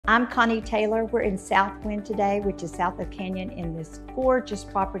I'm Connie Taylor. We're in Southwind today, which is south of Canyon, in this gorgeous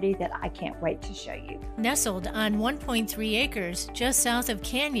property that I can't wait to show you. Nestled on 1.3 acres just south of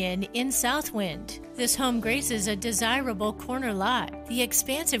Canyon in Southwind, this home graces a desirable corner lot. The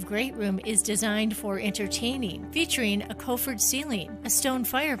expansive great room is designed for entertaining, featuring a coffered ceiling, a stone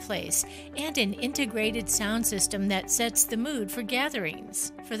fireplace, and an integrated sound system that sets the mood for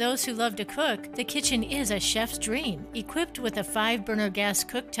gatherings. For those who love to cook, the kitchen is a chef's dream, equipped with a 5-burner gas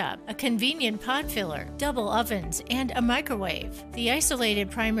cooktop, a convenient pot filler, double ovens, and a microwave. The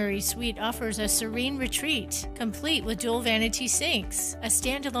isolated primary suite offers a serene retreat, complete with dual vanity sinks, a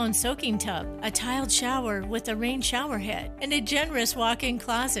standalone soaking tub, a tiled shower with a rain shower head, and a generous walk-in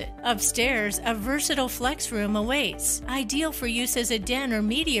closet. Upstairs, a versatile flex room awaits, ideal for use as a den or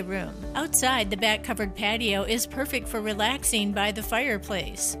media room. Outside, the back covered patio is perfect for relaxing by the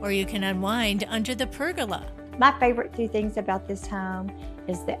fireplace, or you can unwind under the pergola. My favorite 2 things about this home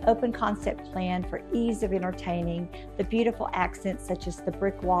is the open concept plan for ease of entertaining, the beautiful accents such as the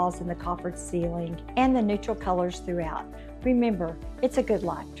brick walls and the coffered ceiling, and the neutral colors throughout. Remember, it's a good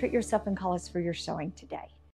life. Treat yourself and call us for your showing today.